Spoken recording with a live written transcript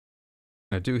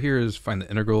going to do here is find the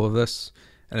integral of this.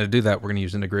 And to do that, we're going to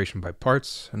use integration by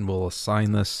parts, and we'll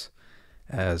assign this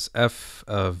as f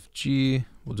of g.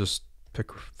 We'll just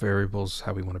pick variables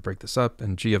how we want to break this up,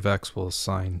 and g of x we'll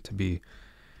assign to be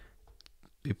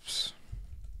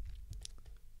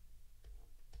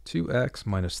 2x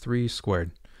minus 3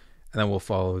 squared. And then we'll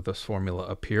follow this formula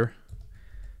up here.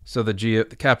 So the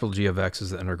capital G of x is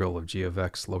the integral of g of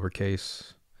x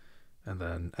lowercase, and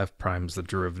then f prime is the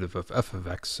derivative of f of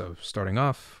x. So starting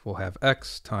off, we'll have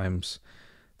x times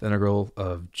the integral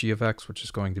of g of x, which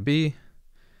is going to be,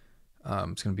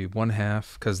 it's going to be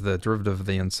 1/2, because the derivative of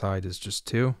the inside is just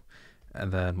 2.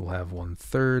 And then we'll have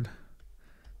 1/3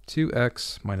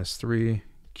 2x minus 3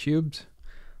 cubed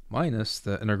minus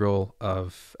the integral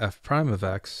of f prime of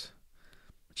x,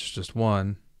 which is just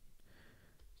 1,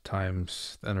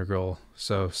 times the integral.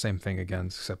 So same thing again,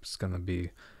 except it's going to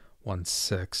be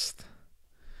 1/6,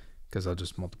 because I'll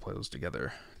just multiply those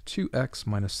together. 2x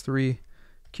minus 3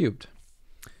 cubed.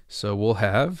 So we'll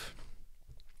have,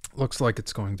 looks like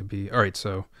it's going to be, all right,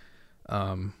 so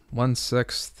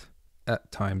 1/6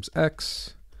 times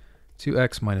x,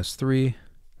 2x minus 3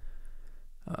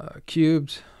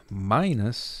 cubed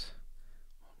minus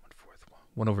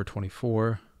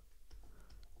 1/24.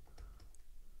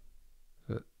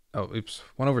 Oh, oops,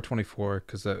 1/24,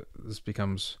 because this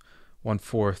becomes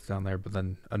 1/4 down there, but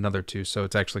then another 2, so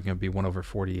it's actually going to be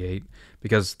 1/48,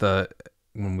 because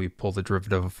when we pull the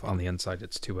derivative on the inside,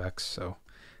 it's 2x, so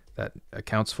that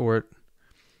accounts for it.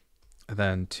 And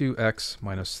then 2x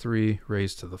minus 3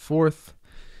 raised to the 4th,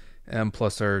 and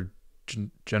plus our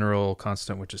general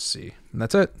constant, which is c. And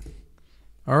that's it.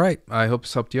 All right, I hope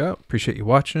this helped you out. Appreciate you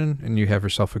watching, and you have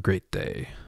yourself a great day.